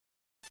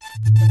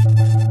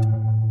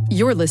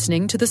You're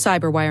listening to the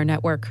Cyberwire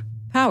Network,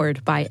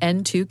 powered by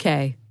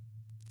N2K.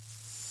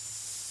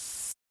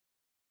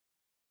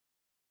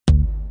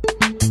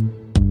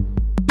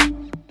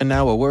 And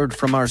now a word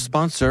from our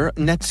sponsor,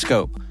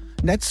 Netskope.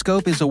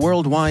 Netskope is a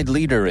worldwide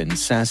leader in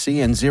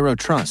SASE and Zero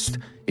Trust.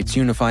 Its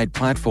unified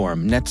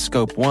platform,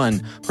 Netskope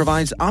One,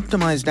 provides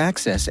optimized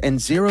access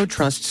and Zero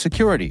Trust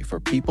security for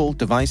people,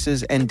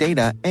 devices, and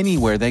data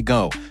anywhere they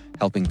go,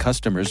 helping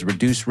customers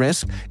reduce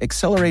risk,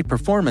 accelerate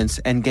performance,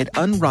 and get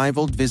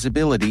unrivaled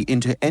visibility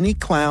into any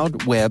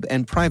cloud, web,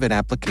 and private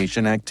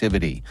application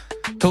activity.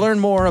 To learn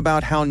more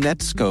about how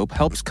Netskope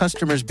helps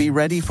customers be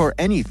ready for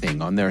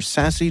anything on their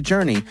SASE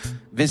journey,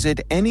 visit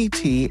netskope.com.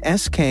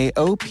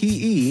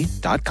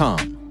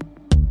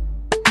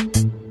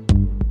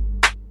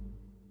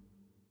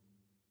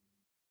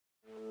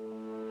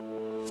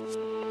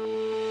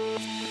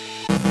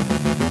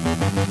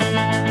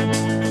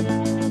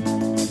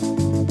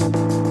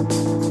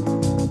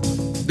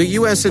 The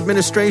U.S.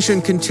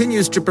 administration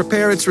continues to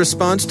prepare its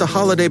response to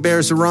Holiday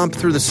Bear's romp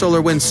through the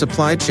SolarWinds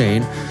supply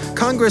chain.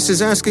 Congress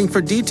is asking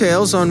for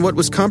details on what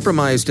was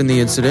compromised in the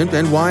incident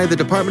and why the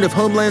Department of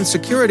Homeland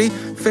Security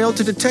failed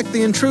to detect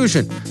the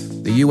intrusion.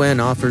 The UN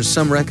offers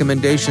some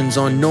recommendations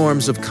on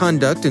norms of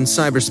conduct in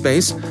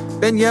cyberspace.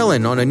 Ben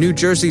Yellen on a New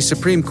Jersey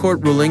Supreme Court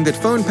ruling that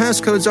phone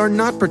passcodes are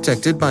not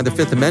protected by the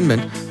Fifth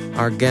Amendment.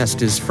 Our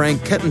guest is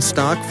Frank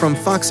Kettenstock from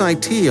Fox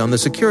IT on the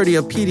security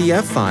of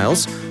PDF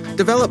files.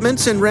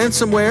 Developments in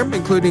ransomware,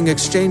 including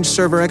exchange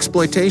server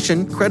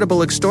exploitation,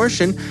 credible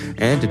extortion,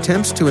 and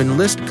attempts to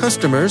enlist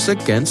customers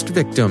against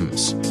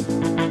victims.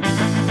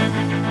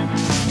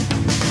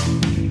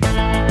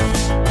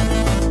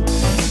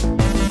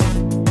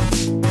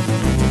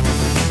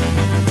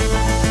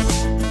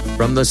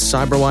 From the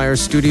Cyberwire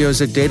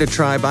studios at Data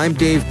Tribe, I'm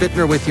Dave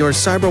Bittner with your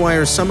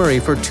Cyberwire summary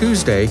for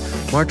Tuesday,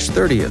 March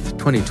 30th,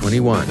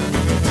 2021.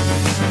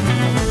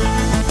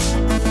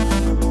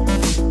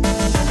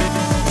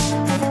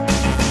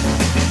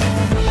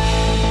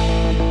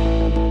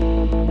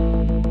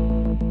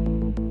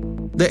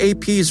 The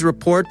AP's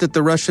report that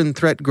the Russian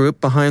threat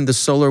group behind the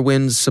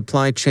SolarWinds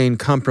supply chain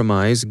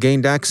compromise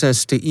gained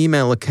access to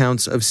email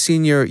accounts of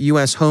senior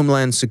U.S.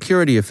 Homeland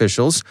Security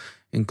officials,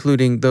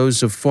 including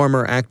those of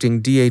former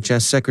acting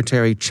DHS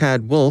Secretary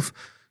Chad Wolf,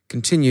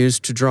 continues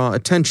to draw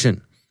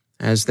attention.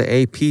 As the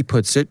AP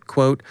puts it,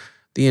 quote,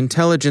 "The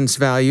intelligence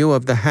value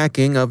of the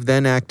hacking of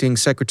then-acting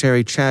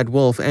Secretary Chad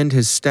Wolf and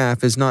his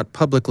staff is not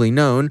publicly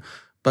known,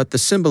 but the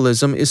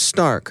symbolism is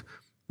stark.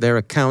 Their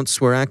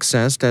accounts were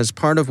accessed as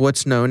part of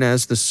what's known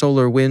as the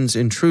SolarWinds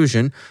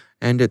intrusion,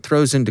 and it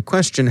throws into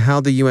question how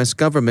the U.S.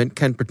 government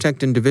can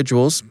protect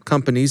individuals,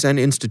 companies, and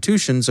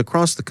institutions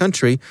across the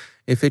country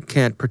if it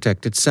can't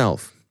protect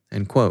itself."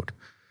 End quote.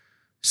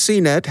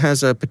 CNET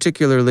has a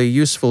particularly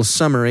useful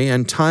summary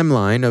and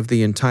timeline of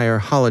the entire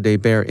Holiday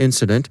Bear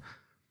incident.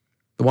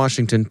 The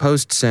Washington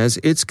Post says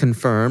it's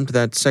confirmed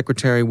that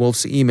Secretary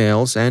Wolf's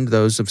emails and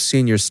those of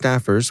senior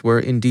staffers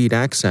were indeed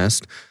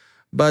accessed,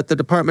 but the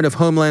Department of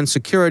Homeland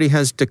Security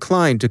has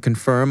declined to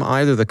confirm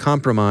either the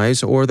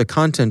compromise or the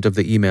content of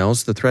the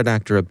emails the threat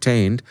actor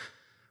obtained.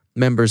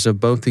 Members of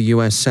both the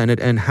U.S. Senate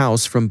and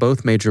House from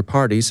both major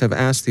parties have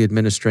asked the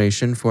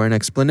administration for an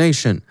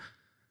explanation.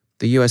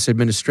 The U.S.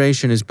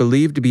 administration is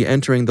believed to be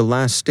entering the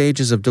last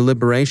stages of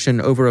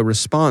deliberation over a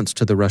response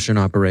to the Russian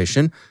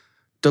operation.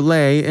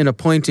 Delay in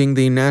appointing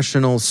the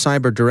National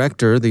Cyber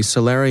Director the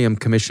Solarium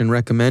Commission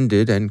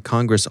recommended and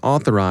Congress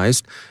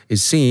authorized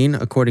is seen,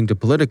 according to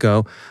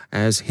Politico,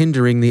 as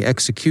hindering the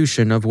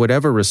execution of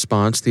whatever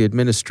response the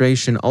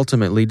administration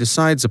ultimately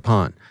decides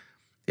upon.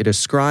 It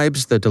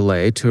ascribes the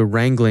delay to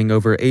wrangling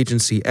over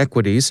agency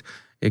equities,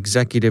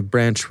 executive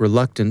branch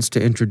reluctance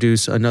to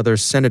introduce another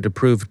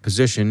Senate-approved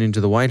position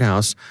into the White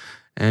House,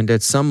 and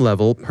at some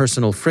level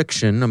personal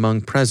friction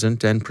among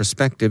present and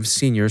prospective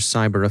senior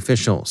cyber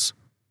officials.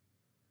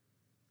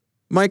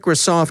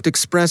 Microsoft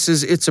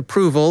expresses its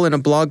approval in a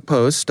blog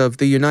post of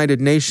the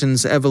United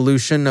Nations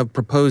evolution of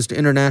proposed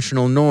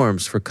international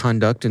norms for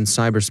conduct in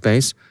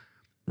cyberspace.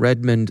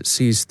 Redmond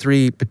sees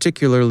three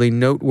particularly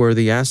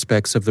noteworthy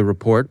aspects of the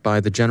report by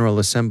the General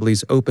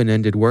Assembly's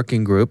open-ended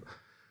working group.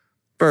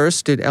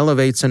 First, it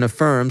elevates and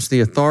affirms the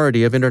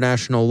authority of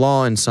international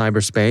law in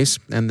cyberspace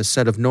and the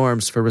set of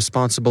norms for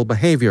responsible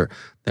behavior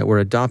that were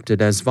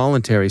adopted as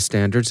voluntary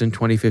standards in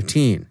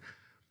 2015.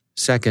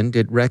 Second,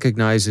 it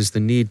recognizes the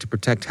need to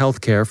protect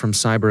healthcare from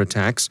cyber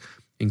attacks,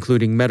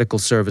 including medical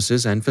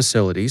services and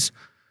facilities.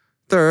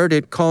 Third,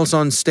 it calls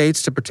on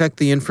states to protect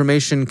the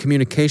information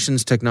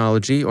communications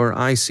technology, or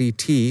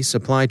ICT,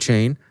 supply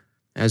chain.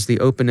 As the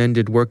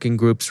open-ended working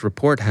group's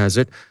report has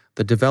it,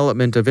 the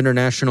development of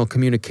international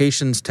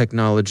communications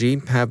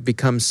technology have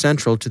become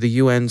central to the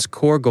UN's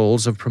core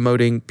goals of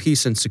promoting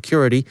peace and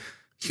security,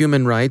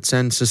 human rights,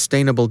 and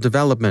sustainable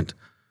development.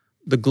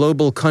 The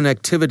global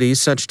connectivity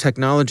such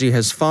technology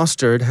has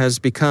fostered has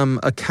become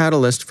a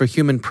catalyst for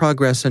human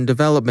progress and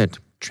development,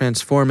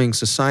 transforming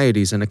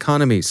societies and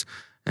economies,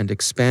 and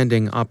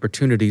expanding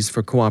opportunities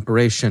for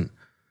cooperation.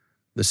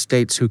 The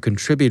states who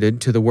contributed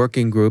to the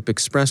working group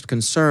expressed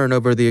concern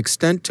over the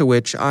extent to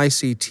which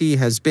ICT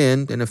has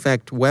been, in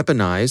effect,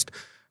 weaponized,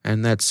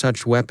 and that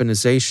such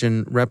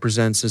weaponization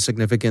represents a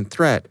significant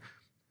threat.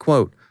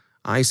 Quote,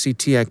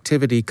 ICT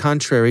activity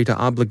contrary to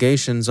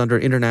obligations under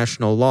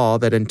international law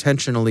that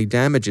intentionally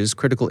damages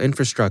critical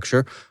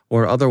infrastructure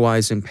or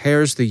otherwise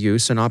impairs the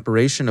use and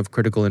operation of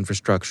critical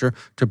infrastructure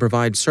to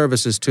provide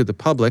services to the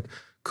public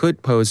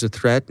could pose a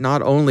threat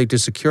not only to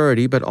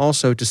security but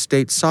also to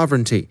state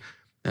sovereignty,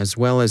 as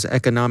well as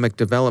economic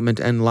development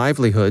and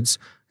livelihoods,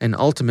 and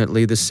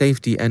ultimately the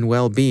safety and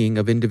well-being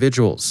of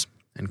individuals.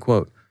 End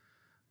quote.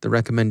 The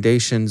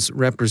recommendations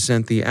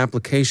represent the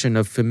application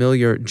of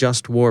familiar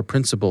just war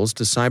principles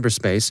to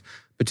cyberspace,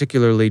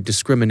 particularly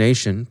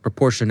discrimination,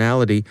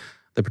 proportionality,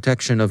 the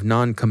protection of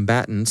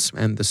non-combatants,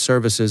 and the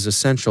services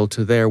essential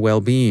to their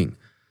well-being.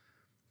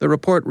 The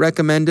report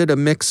recommended a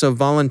mix of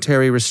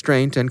voluntary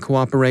restraint and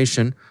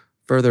cooperation,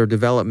 further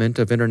development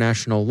of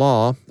international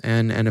law,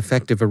 and an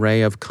effective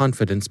array of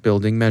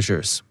confidence-building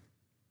measures.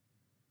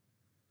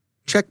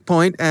 Check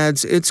Point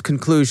adds its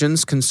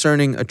conclusions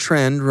concerning a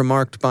trend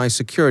remarked by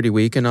Security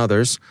Week and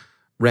others.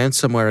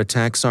 Ransomware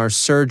attacks are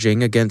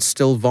surging against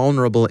still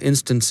vulnerable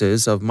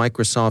instances of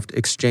Microsoft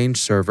Exchange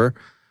Server.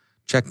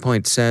 Check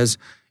Point says,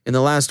 in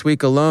the last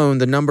week alone,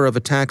 the number of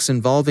attacks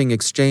involving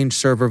Exchange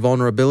Server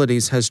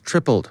vulnerabilities has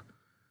tripled.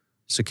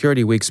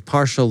 Security Week's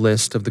partial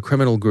list of the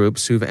criminal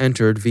groups who've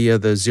entered via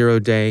the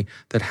 0-day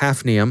that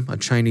Hafnium, a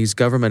Chinese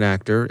government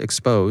actor,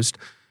 exposed,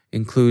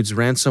 includes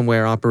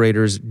ransomware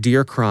operators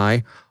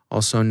DeerCry,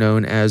 also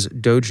known as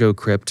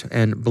DojoCrypt,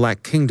 and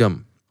Black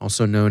Kingdom,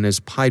 also known as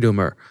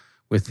Pydomer,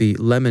 with the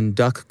Lemon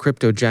Duck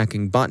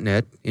cryptojacking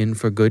botnet in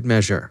for good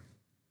measure.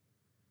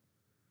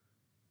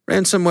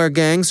 Ransomware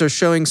gangs are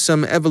showing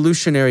some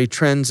evolutionary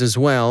trends as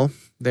well.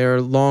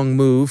 Their long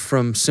move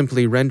from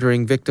simply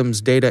rendering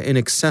victims' data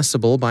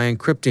inaccessible by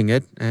encrypting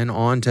it and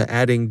on to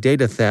adding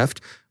data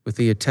theft with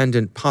the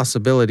attendant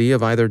possibility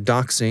of either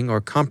doxing or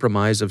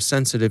compromise of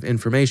sensitive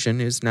information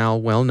is now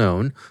well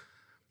known.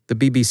 The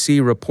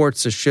BBC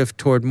reports a shift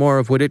toward more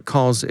of what it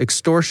calls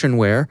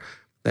extortionware,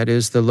 that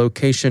is, the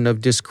location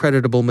of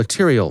discreditable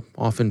material,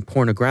 often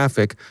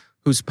pornographic,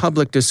 whose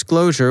public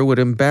disclosure would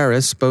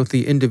embarrass both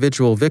the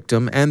individual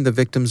victim and the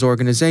victim's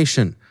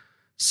organization.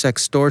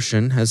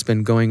 Sextortion has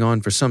been going on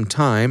for some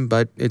time,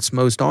 but it's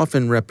most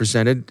often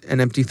represented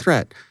an empty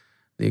threat.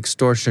 The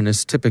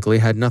extortionist typically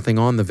had nothing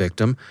on the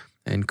victim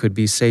and could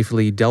be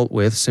safely dealt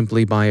with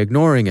simply by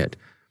ignoring it.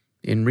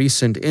 In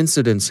recent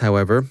incidents,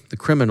 however, the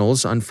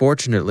criminals,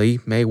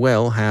 unfortunately, may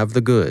well have the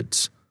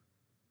goods.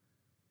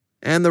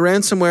 And the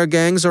ransomware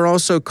gangs are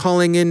also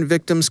calling in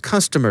victims'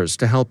 customers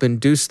to help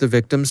induce the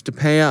victims to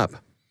pay up.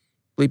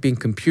 Bleeping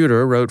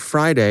Computer wrote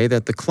Friday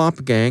that the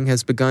Clop gang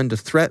has begun to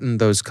threaten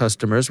those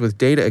customers with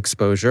data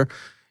exposure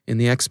in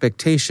the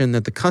expectation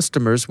that the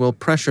customers will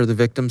pressure the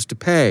victims to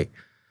pay.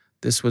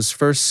 This was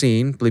first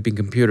seen, Bleeping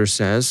Computer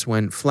says,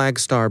 when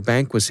Flagstar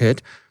Bank was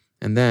hit,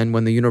 and then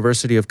when the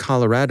University of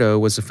Colorado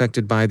was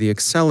affected by the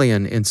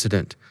Excellion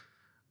incident.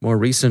 More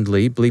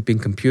recently,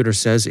 Bleeping Computer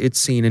says it's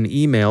seen an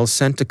email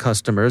sent to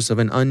customers of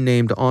an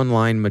unnamed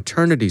online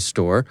maternity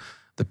store,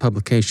 the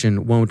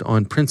publication won't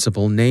on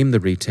principle name the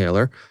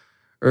retailer,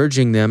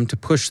 urging them to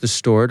push the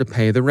store to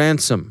pay the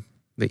ransom.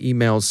 The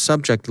email's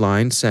subject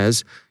line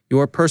says,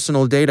 "Your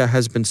personal data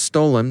has been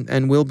stolen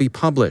and will be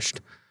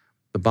published."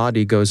 The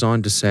body goes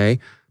on to say,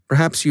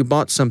 "Perhaps you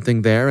bought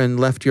something there and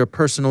left your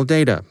personal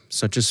data,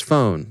 such as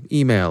phone,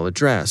 email,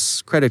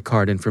 address, credit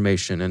card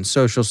information, and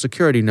social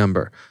security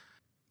number."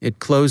 It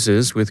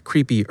closes with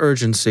creepy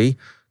urgency,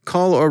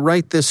 "Call or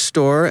write this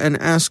store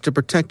and ask to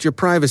protect your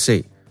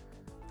privacy."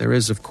 There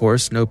is, of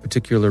course, no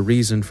particular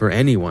reason for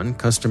anyone,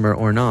 customer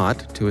or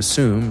not, to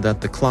assume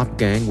that the Clop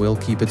gang will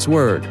keep its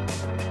word.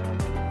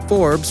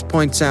 Forbes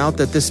points out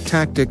that this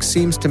tactic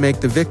seems to make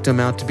the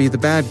victim out to be the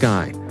bad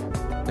guy.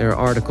 Their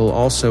article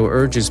also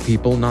urges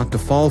people not to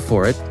fall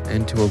for it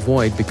and to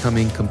avoid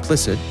becoming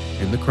complicit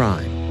in the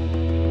crime.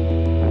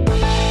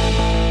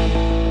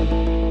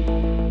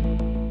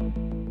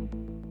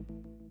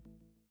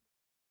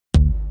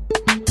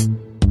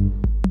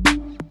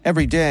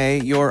 Every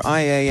day, your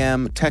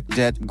IAM tech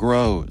debt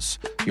grows.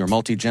 Your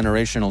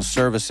multi-generational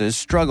services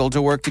struggle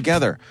to work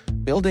together.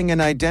 Building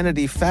an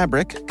identity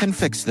fabric can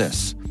fix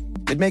this.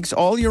 It makes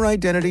all your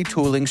identity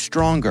tooling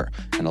stronger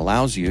and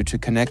allows you to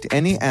connect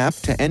any app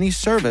to any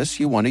service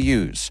you want to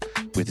use,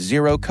 with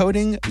zero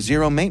coding,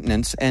 zero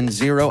maintenance, and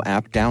zero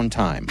app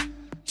downtime.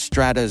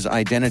 Strata's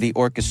identity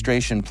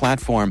orchestration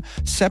platform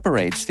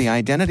separates the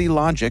identity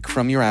logic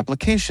from your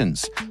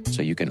applications,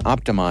 so you can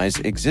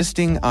optimize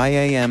existing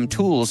IAM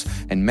tools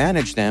and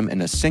manage them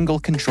in a single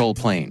control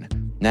plane.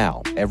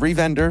 Now, every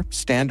vendor,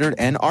 standard,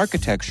 and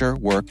architecture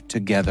work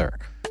together.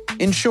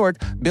 In short,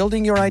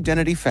 building your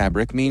identity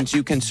fabric means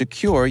you can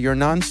secure your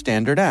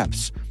non-standard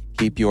apps,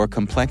 keep your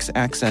complex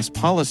access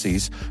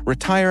policies,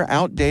 retire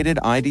outdated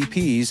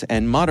IDPs,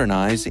 and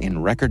modernize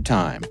in record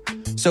time.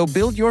 So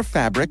build your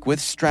fabric with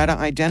Strata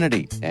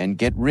Identity and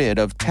get rid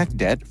of tech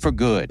debt for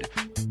good.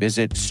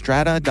 Visit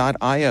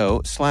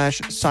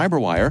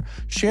strata.io/cyberwire,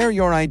 share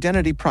your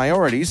identity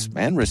priorities,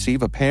 and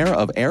receive a pair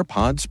of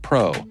AirPods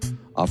Pro.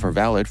 Offer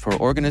valid for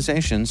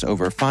organizations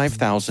over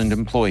 5,000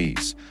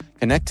 employees.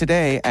 Connect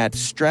today at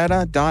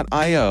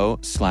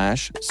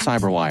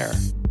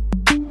strata.io/cyberwire.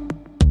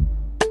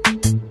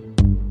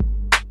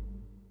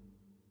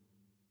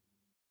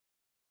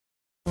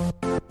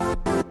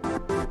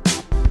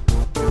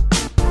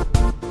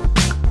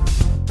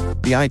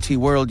 The IT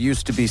world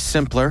used to be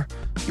simpler.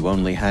 You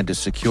only had to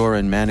secure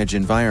and manage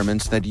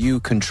environments that you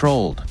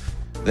controlled.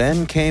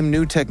 Then came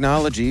new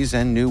technologies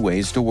and new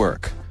ways to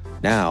work.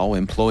 Now,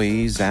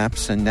 employees,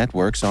 apps, and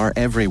networks are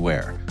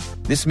everywhere.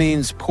 This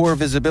means poor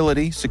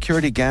visibility,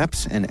 security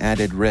gaps, and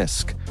added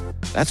risk.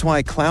 That's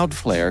why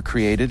Cloudflare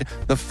created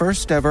the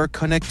first-ever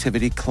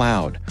connectivity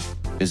cloud.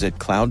 Visit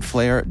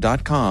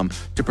cloudflare.com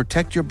to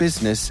protect your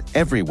business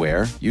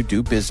everywhere you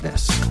do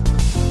business.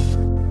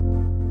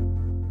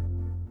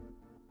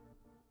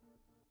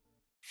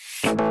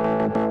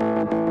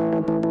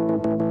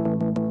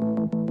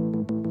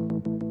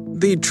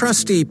 The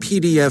trusty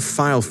PDF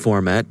file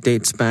format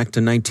dates back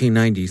to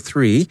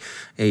 1993,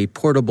 a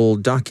portable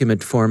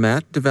document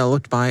format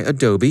developed by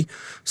Adobe,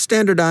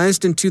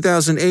 standardized in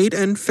 2008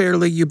 and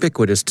fairly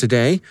ubiquitous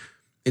today.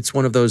 It's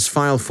one of those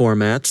file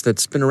formats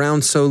that's been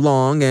around so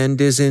long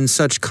and is in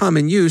such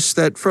common use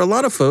that for a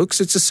lot of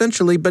folks it's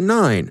essentially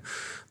benign.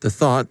 The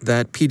thought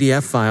that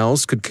PDF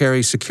files could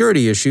carry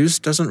security issues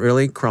doesn't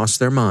really cross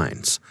their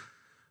minds.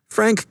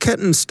 Frank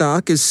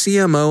Kettenstock is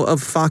CMO of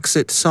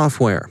Foxit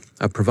Software,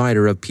 a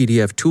provider of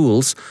PDF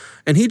tools,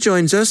 and he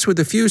joins us with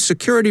a few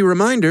security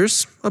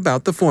reminders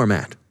about the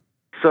format.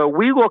 So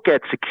we look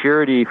at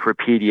security for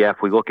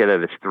PDF, we look at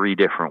it as three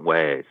different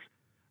ways.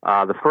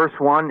 The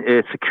first one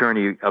is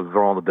security of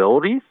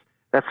vulnerabilities.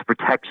 That's to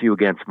protect you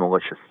against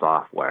malicious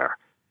software.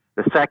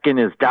 The second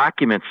is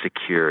document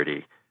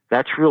security.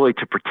 That's really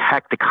to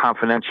protect the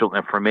confidential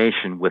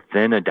information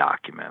within a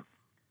document.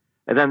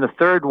 And then the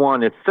third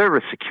one is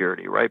service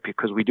security, right?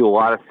 Because we do a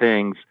lot of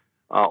things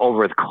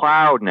over the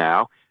cloud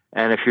now.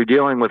 And if you're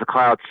dealing with a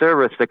cloud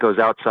service that goes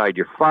outside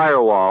your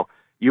firewall,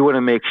 you want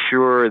to make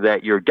sure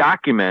that your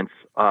documents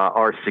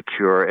are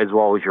secure as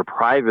well as your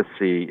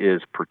privacy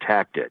is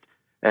protected.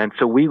 And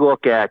so we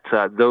look at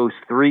those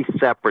three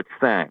separate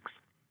things.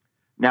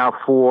 Now,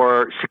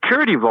 for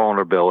security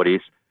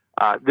vulnerabilities,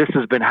 this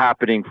has been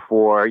happening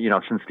for,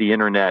 since the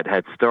internet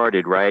had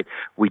started, right?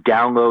 We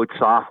download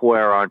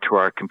software onto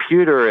our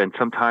computer, and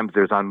sometimes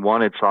there's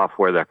unwanted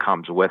software that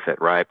comes with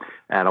it, right?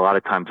 And a lot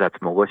of times that's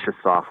malicious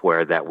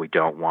software that we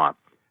don't want.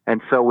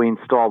 And so we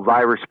install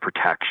virus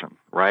protection,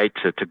 right,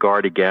 to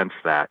guard against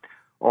that.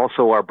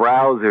 Also, our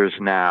browsers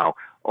now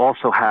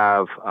also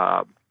have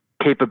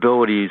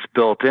capabilities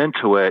built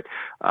into it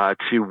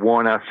to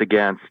warn us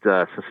against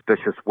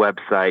suspicious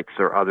websites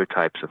or other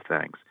types of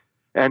things.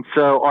 And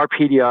so our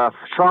PDF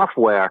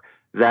software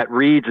that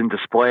reads and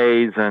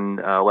displays and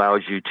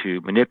allows you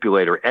to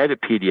manipulate or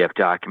edit PDF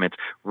documents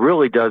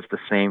really does the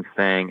same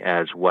thing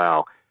as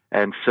well.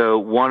 And so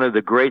one of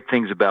the great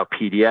things about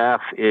PDF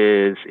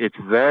is it's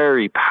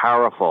very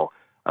powerful,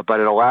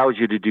 but it allows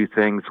you to do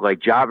things like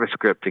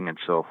JavaScripting and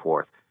so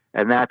forth.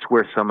 And that's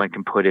where someone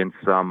can put in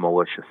some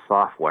malicious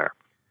software.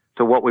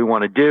 So what we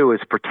want to do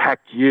is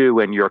protect you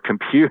and your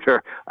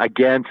computer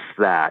against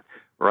that.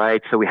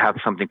 Right, so we have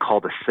something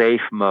called a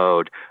safe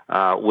mode,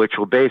 which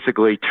will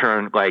basically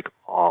turn like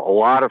a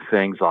lot of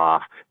things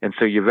off, and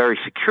so you're very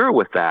secure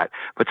with that.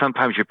 But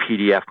sometimes your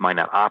PDF might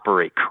not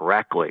operate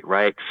correctly,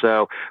 right?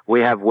 So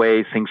we have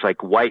ways, things like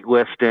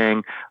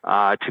whitelisting,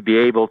 to be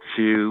able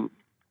to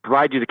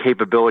provide you the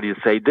capability to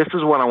say, this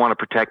is what I want to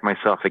protect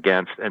myself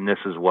against, and this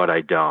is what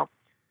I don't.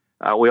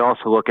 We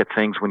also look at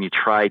things when a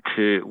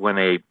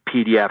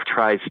PDF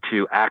tries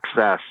to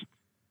access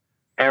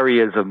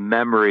areas of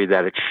memory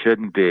that it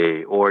shouldn't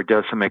be, or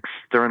does some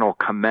external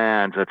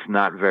commands that's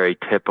not very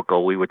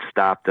typical. We would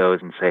stop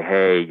those and say,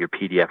 hey, your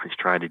PDF is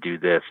trying to do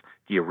this.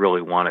 Do you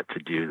really want it to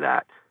do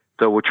that?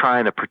 So we're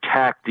trying to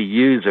protect the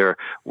user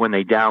when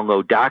they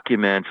download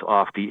documents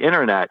off the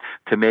internet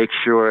to make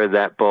sure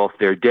that both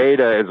their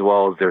data as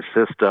well as their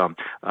system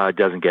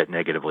doesn't get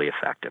negatively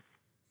affected.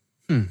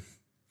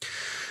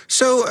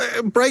 So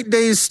bright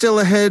days still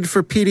ahead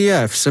for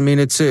PDFs. I mean,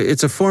 it's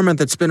a format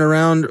that's been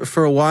around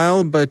for a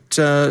while, but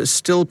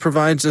still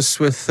provides us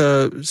with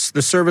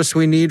the service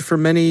we need for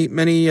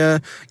many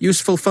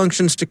useful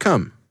functions to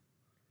come.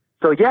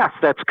 So yes,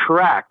 that's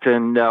correct.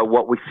 And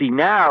what we see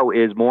now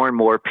is more and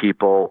more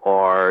people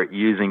are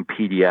using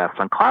PDFs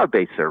on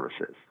cloud-based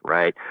services,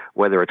 right?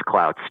 Whether it's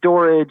cloud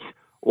storage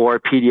or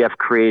PDF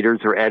creators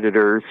or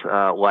editors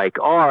like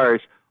ours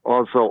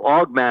also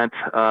augment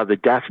the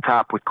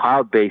desktop with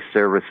cloud-based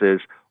services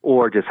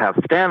or just have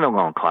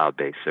standalone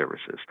cloud-based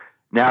services.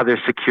 Now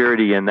there's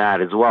security in that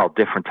as well,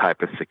 different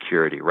type of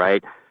security,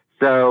 right?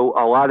 So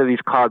a lot of these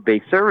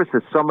cloud-based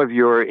services, some of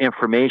your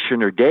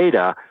information or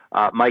data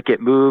might get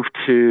moved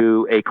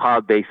to a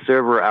cloud-based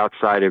server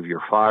outside of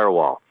your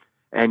firewall.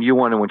 And you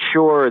want to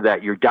ensure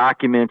that your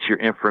documents, your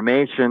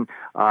information,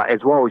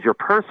 as well as your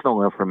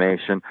personal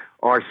information,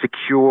 are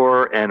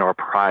secure and are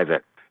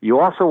private. You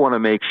also want to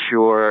make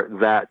sure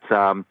that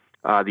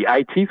the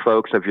IT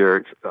folks of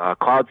your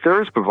cloud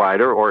service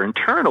provider or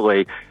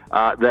internally,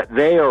 that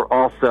they are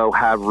also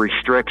have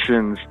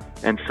restrictions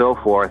and so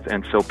forth,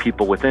 and so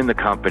people within the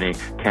company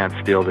can't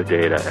steal the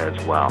data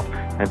as well.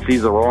 And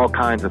these are all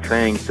kinds of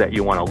things that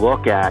you want to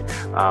look at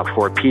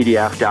for a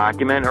PDF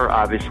document, or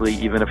obviously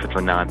even if it's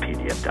a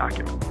non-PDF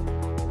document.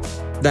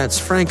 That's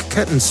Frank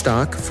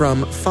Kettenstock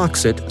from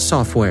Foxit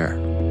Software.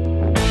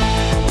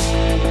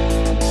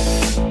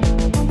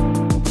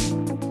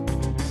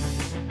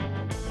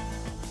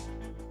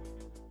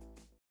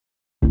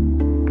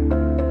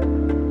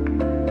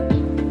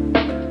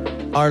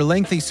 Are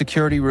lengthy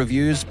security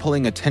reviews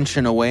pulling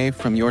attention away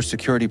from your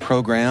security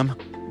program?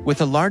 With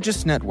the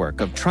largest network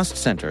of trust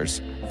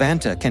centers,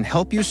 Vanta can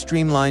help you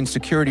streamline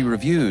security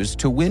reviews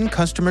to win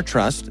customer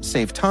trust,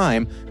 save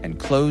time, and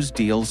close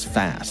deals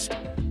fast.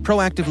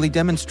 Proactively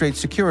demonstrate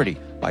security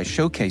by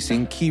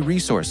showcasing key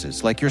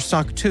resources like your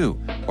SOC 2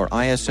 or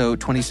ISO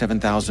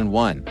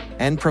 27001,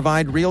 and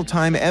provide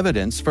real-time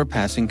evidence for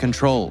passing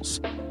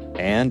controls.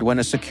 And when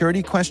a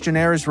security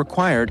questionnaire is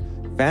required,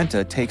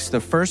 Vanta takes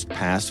the first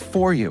pass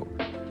for you.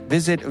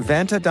 Visit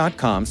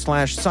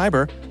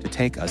vanta.com/cyber to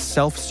take a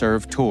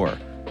self-serve tour.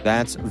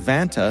 That's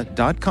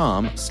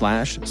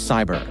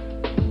vanta.com/cyber.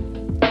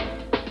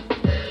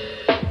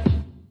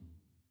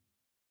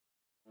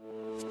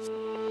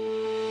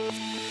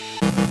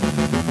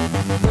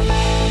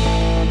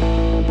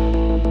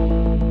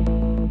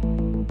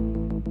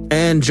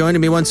 And joining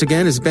me once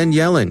again is Ben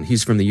Yelin.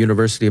 He's from the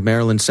University of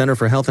Maryland Center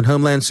for Health and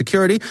Homeland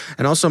Security,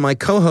 and also my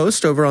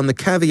co-host over on the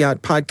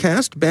Caveat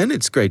podcast. Ben,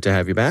 it's great to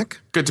have you back.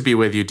 Good to be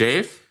with you,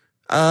 Dave.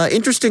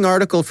 Interesting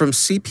article from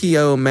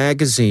CPO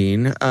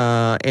Magazine,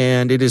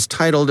 and it is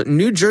titled,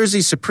 New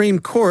Jersey Supreme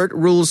Court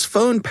Rules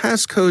Phone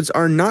Passcodes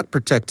Are Not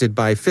Protected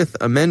by Fifth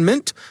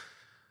Amendment.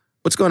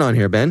 What's going on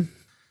here, Ben?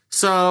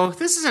 So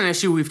this is an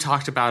issue we've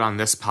talked about on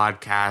this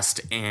podcast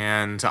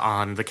and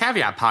on the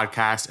Caveat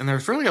podcast, and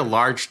there's really a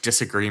large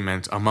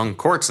disagreement among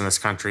courts in this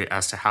country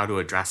as to how to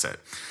address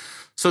it.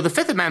 So the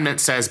Fifth Amendment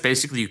says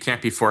basically you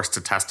can't be forced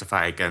to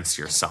testify against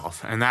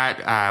yourself, and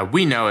that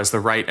we know is the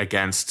right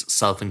against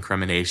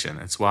self-incrimination.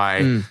 It's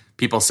why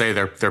people say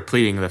they're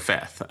pleading the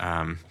Fifth.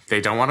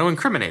 They don't want to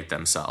incriminate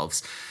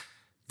themselves.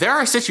 There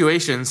are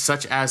situations,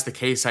 such as the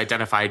case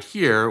identified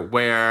here,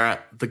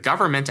 where the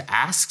government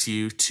asks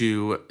you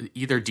to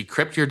either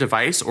decrypt your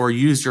device or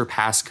use your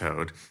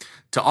passcode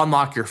to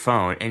unlock your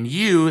phone. And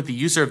you, the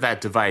user of that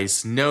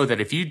device, know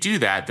that if you do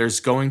that, there's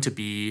going to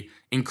be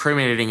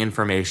incriminating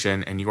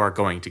information and you are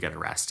going to get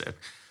arrested.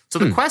 So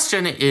the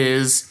question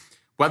is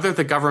whether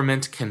the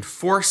government can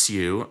force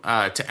you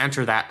to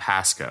enter that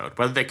passcode,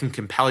 whether they can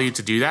compel you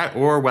to do that,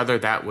 or whether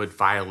that would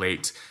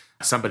violate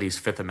somebody's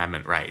Fifth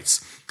Amendment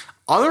rights.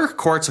 Other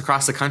courts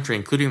across the country,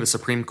 including the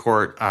Supreme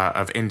Court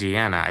of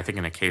Indiana, I think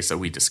in a case that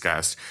we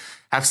discussed,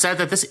 have said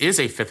that this is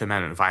a Fifth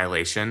Amendment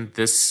violation.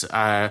 This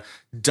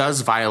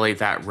does violate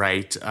that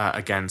right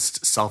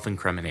against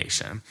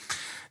self-incrimination.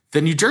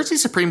 The New Jersey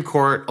Supreme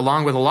Court,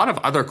 along with a lot of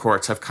other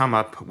courts, have come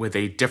up with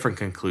a different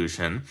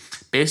conclusion,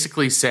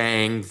 basically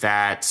saying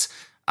that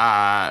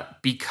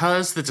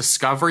because the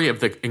discovery of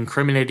the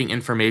incriminating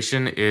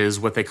information is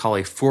what they call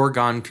a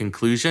foregone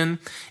conclusion,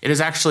 it is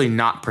actually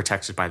not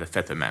protected by the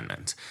Fifth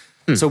Amendment.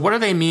 So what do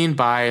they mean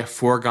by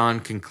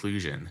foregone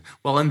conclusion?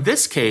 Well, in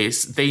this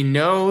case, they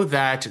know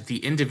that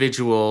the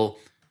individual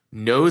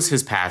knows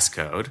his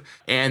passcode,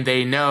 and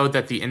they know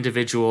that the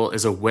individual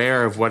is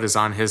aware of what is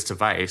on his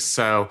device.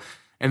 So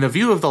in the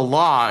view of the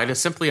law, it is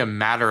simply a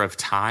matter of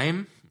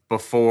time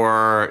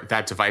before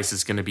that device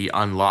is going to be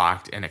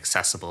unlocked and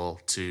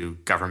accessible to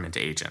government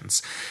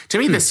agents. To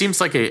me, this seems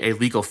like a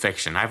legal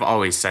fiction. I've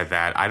always said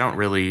that. I don't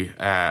really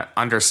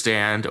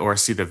understand or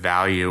see the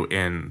value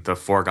in the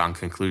foregone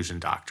conclusion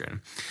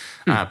doctrine.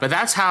 But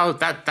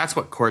that's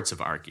what courts have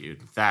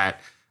argued,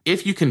 that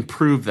if you can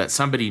prove that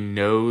somebody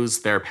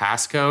knows their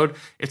passcode,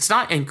 it's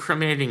not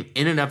incriminating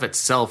in and of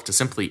itself to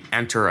simply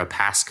enter a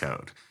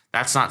passcode.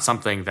 That's not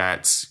something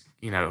that's,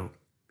 in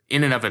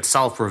and of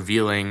itself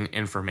revealing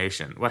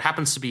information. What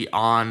happens to be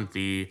on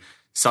the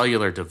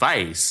cellular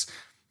device,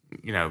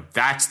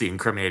 that's the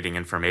incriminating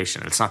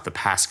information. It's not the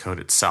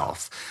passcode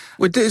itself.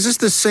 Is this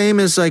the same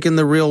as like in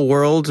the real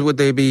world?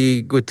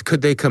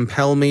 Could they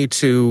compel me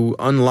to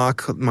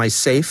unlock my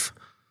safe?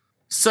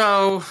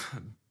 So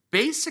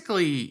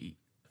basically,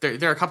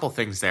 there are a couple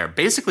things there.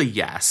 Basically,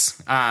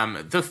 yes.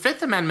 The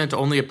Fifth Amendment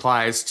only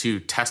applies to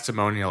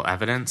testimonial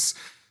evidence.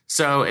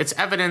 So it's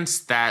evidence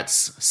that's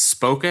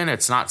spoken.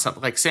 It's not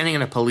something like standing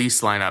in a police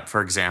lineup,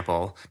 for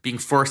example. Being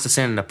forced to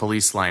stand in a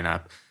police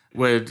lineup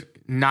would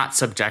not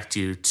subject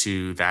you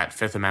to that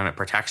Fifth Amendment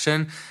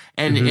protection.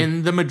 And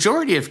in the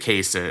majority of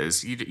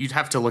cases, you'd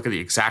have to look at the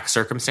exact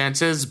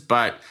circumstances,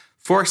 but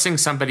forcing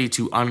somebody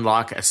to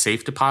unlock a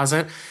safe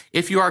deposit,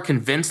 if you are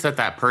convinced that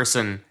that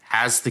person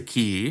has the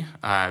key,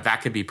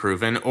 that could be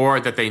proven, or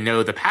that they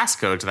know the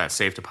passcode to that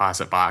safe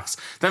deposit box,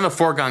 then the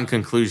foregone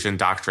conclusion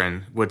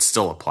doctrine would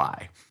still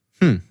apply.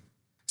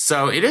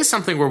 So it is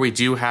something where we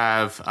do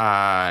have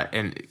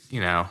a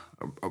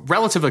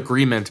relative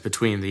agreement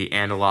between the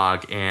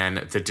analog and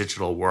the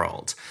digital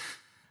world.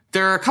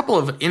 There are a couple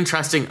of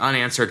interesting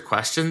unanswered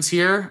questions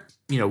here.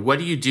 What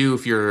do you do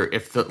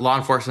if the law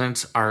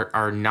enforcement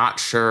are not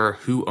sure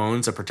who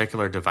owns a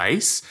particular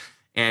device?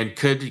 And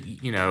could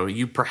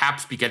you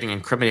perhaps be getting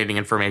incriminating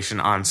information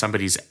on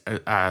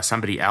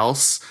somebody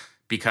else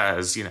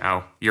because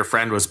your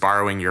friend was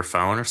borrowing your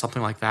phone or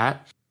something like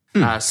that?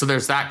 So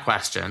there's that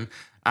question.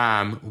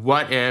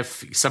 What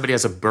if somebody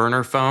has a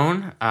burner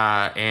phone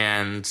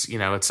and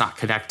it's not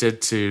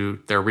connected to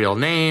their real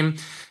name?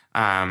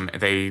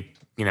 They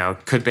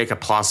could make a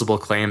plausible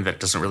claim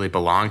that doesn't really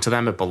belong to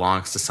them; it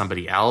belongs to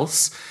somebody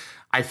else.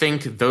 I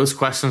think those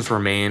questions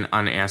remain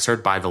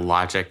unanswered by the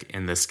logic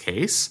in this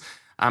case.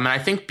 And I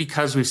think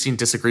because we've seen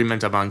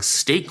disagreement among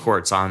state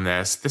courts on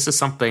this is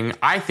something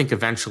I think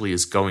eventually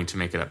is going to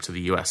make it up to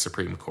the U.S.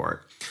 Supreme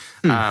Court.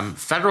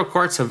 Federal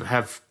courts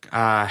have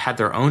had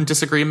their own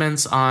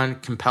disagreements on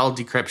compelled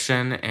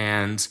decryption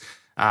and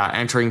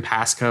entering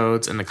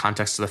passcodes in the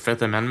context of the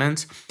Fifth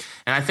Amendment.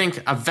 And I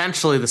think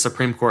eventually the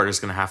Supreme Court is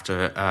going to have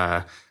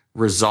to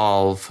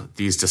resolve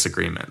these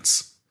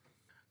disagreements.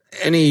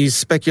 Any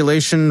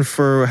speculation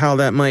for how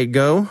that might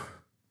go?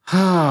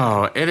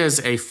 Oh, it is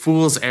a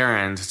fool's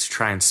errand to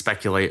try and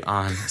speculate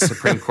on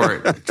Supreme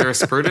Court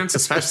jurisprudence,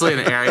 especially in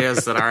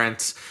areas that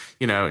aren't,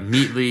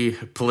 neatly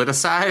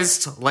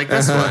politicized like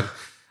this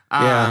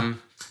one.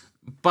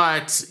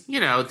 But,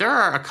 there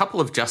are a couple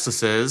of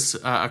justices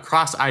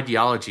across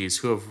ideologies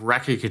who have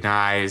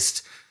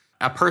recognized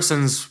a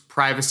person's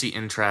privacy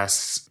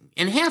interests,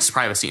 enhanced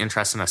privacy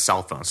interests in a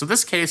cell phone. So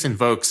this case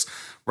invokes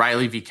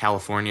Riley v.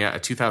 California, a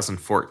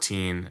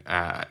 2014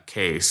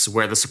 case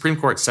where the Supreme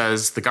Court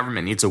says the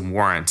government needs a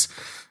warrant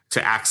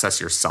to access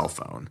your cell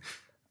phone.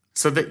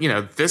 So that,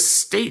 this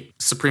state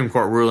Supreme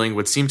Court ruling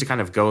would seem to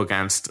kind of go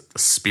against the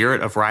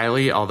spirit of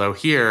Riley, although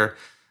here,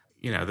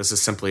 this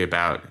is simply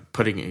about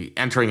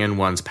entering in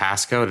one's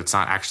passcode. It's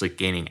not actually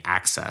gaining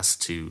access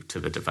to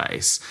the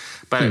device.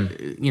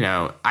 But,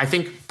 I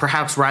think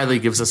perhaps Riley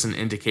gives us an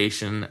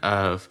indication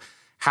of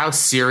how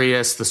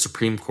serious the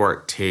Supreme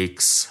Court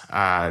takes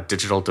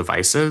digital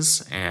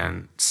devices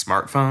and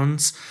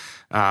smartphones,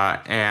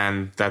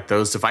 and that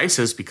those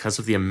devices, because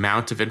of the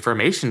amount of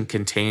information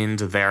contained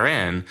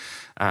therein,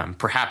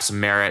 perhaps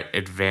merit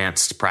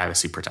advanced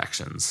privacy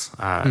protections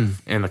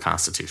in the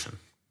Constitution.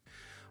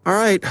 All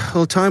right.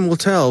 Well, time will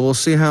tell. We'll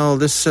see how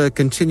this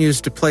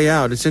continues to play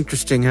out. It's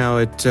interesting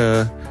how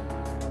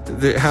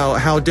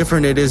how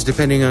different it is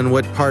depending on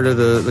what part of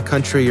the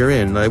country you're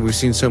in. We've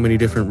seen so many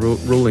different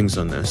rulings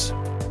on this.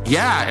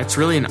 Yeah, it's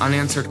really an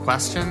unanswered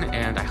question,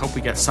 and I hope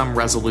we get some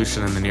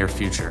resolution in the near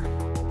future.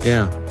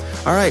 Yeah.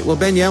 All right. Well,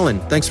 Ben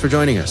Yelin, thanks for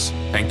joining us.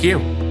 Thank you.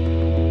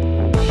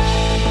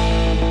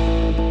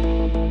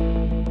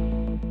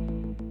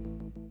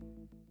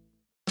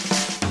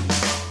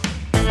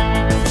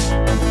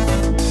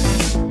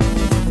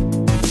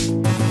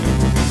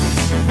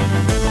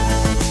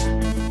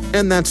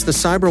 And that's the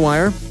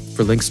Cyberwire.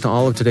 For links to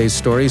all of today's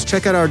stories,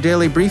 check out our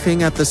daily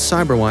briefing at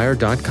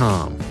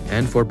thecyberwire.com.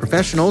 And for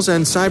professionals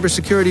and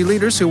cybersecurity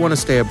leaders who want to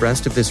stay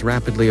abreast of this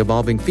rapidly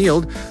evolving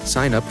field,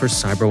 sign up for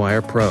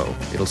CyberWire Pro.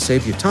 It'll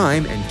save you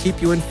time and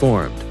keep you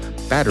informed.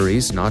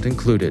 Batteries not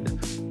included.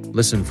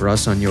 Listen for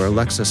us on your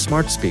Alexa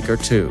smart speaker,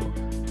 too.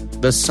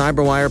 The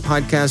Cyberwire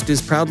podcast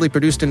is proudly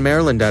produced in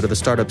Maryland out of the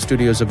startup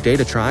studios of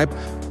Data Tribe,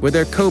 where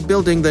they're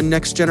co-building the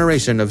next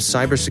generation of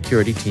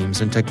cybersecurity teams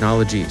and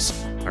technologies.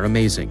 Our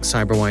amazing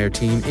Cyberwire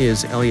team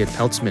is Elliot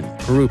Peltzman,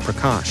 Puru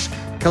Prakash,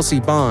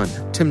 Kelsey Bond,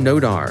 Tim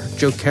Nodar,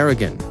 Joe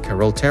Kerrigan,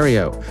 Carol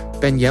Terrio,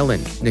 Ben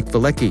Yelin, Nick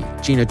Valecki,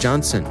 Gina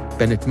Johnson,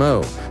 Bennett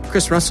Moe,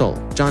 Chris Russell,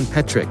 John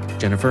Petrick,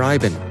 Jennifer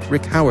Iben,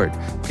 Rick Howard,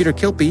 Peter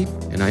Kilpie,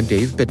 and I'm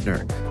Dave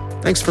Bittner.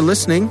 Thanks for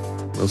listening.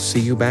 We'll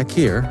see you back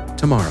here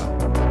tomorrow.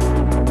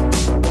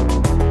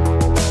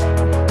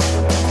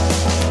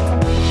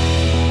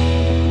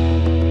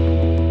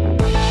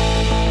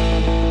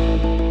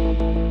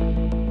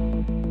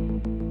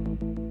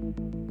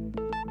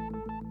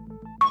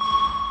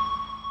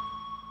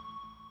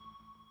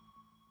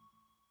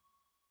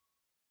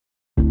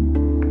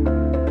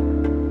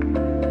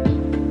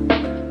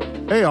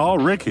 Hey all,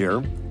 Rick here.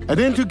 At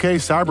N2K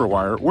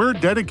Cyberwire, we're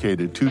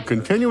dedicated to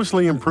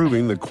continuously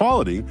improving the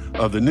quality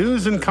of the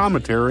news and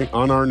commentary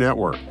on our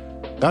network.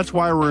 That's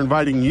why we're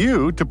inviting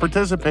you to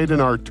participate in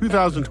our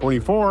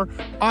 2024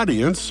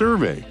 audience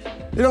survey.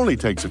 It only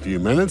takes a few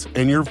minutes,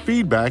 and your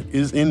feedback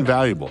is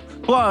invaluable.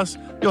 Plus,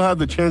 you'll have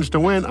the chance to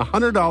win a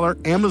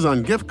 $100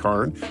 Amazon gift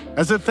card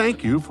as a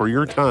thank you for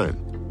your time.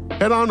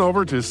 Head on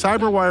over to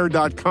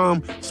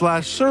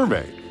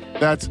cyberwire.com/survey.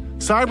 That's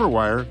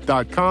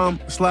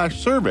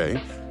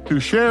cyberwire.com/survey to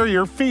share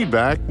your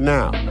feedback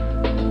now.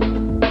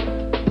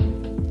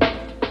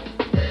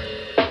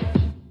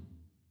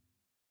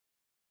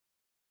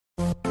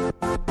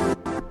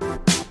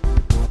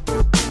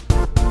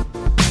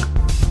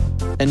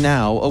 And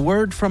now, a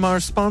word from our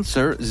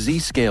sponsor,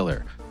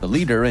 Zscaler, the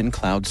leader in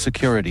cloud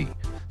security.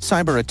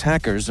 Cyber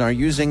attackers are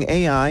using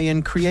AI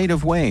in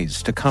creative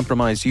ways to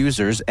compromise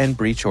users and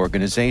breach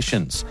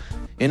organizations.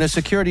 In a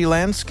security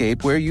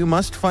landscape where you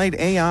must fight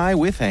AI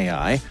with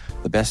AI,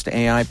 the best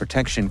AI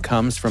protection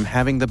comes from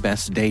having the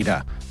best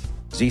data.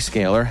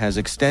 Zscaler has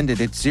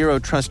extended its Zero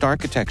Trust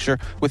architecture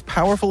with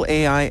powerful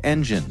AI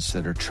engines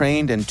that are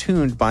trained and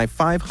tuned by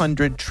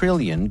 500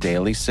 trillion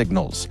daily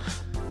signals.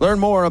 Learn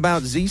more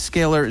about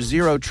Zscaler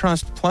Zero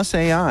Trust Plus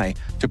AI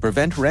to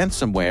prevent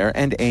ransomware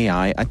and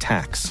AI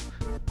attacks.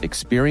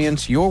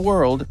 Experience your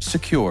world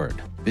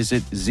secured.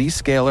 Visit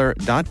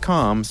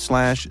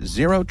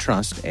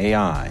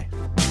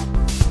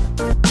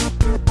zscaler.com/zerotrustai.